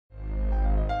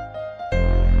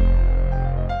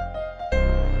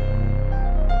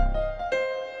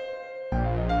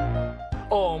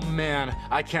Oh man,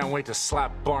 I can't wait to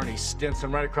slap Barney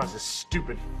Stinson right across his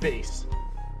stupid face.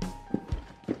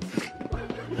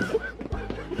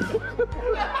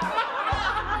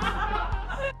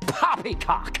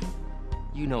 Poppycock!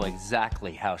 You know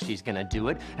exactly how she's gonna do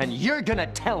it, and you're gonna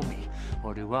tell me.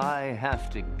 Or do I have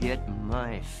to get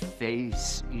my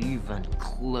face even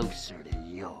closer to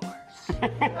yours?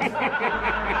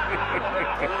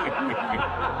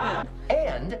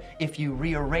 And if you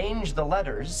rearrange the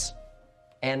letters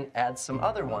and add some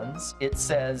other ones, it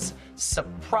says,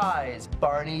 "Surprise,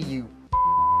 Barney, you."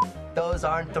 Those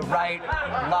aren't the right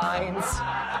lines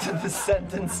to the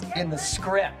sentence in the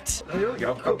script. Here we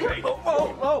go. Okay.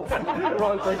 Oh.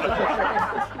 Wrong place.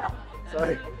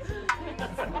 Sorry.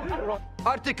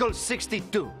 Article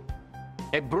 62.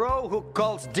 A bro who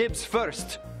calls dibs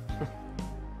first.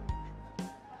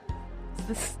 It's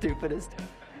the stupidest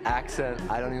accent.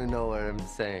 I don't even know what I'm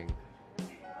saying.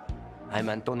 I'm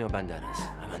Antonio Banderas.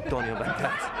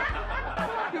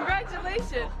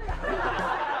 Congratulations.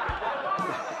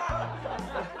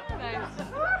 Nice.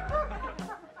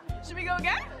 Should we go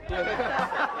again?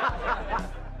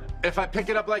 If I pick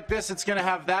it up like this, it's gonna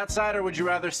have that side, or would you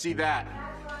rather see that?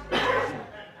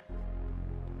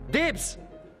 Dibs!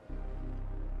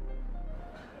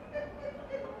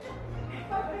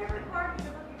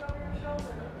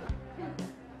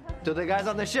 To the guys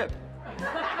on the ship.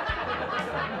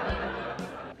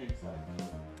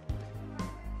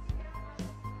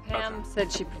 Pam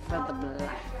said she preferred the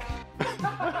black.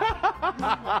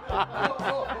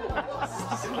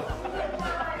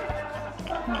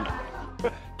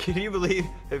 Can you believe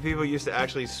that people used to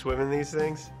actually swim in these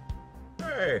things?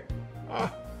 Hey,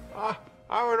 I'm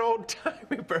an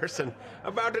old-timey person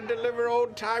about to deliver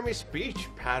old-timey speech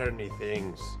patterny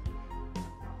things.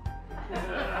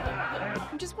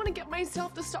 I just want to get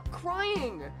myself to stop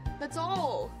crying. That's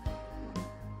all.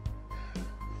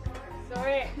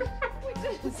 Sorry.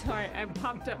 Sorry, I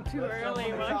popped up too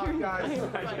early. Guys,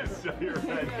 I just saw your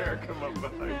red hair come up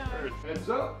behind first. Heads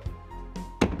up.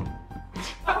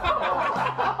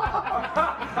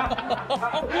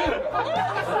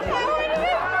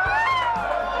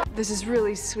 This is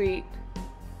really sweet.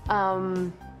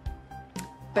 But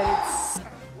it's...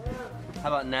 How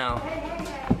about now?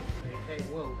 Hey,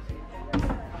 whoa.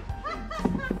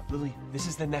 Lily, this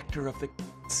is the nectar of the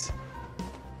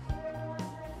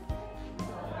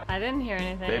I didn't hear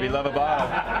anything. Baby love above.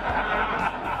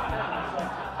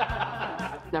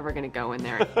 Never gonna go in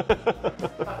there.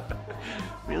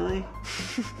 Really?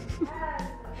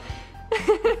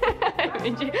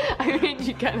 I made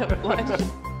you kind of blush.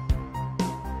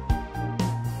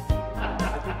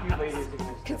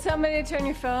 Could somebody turn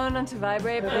your phone onto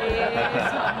vibrate, please?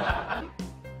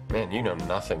 Man, you know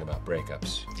nothing about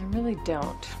breakups. I really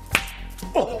don't.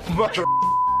 Oh, mother.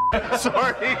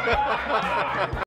 Sorry.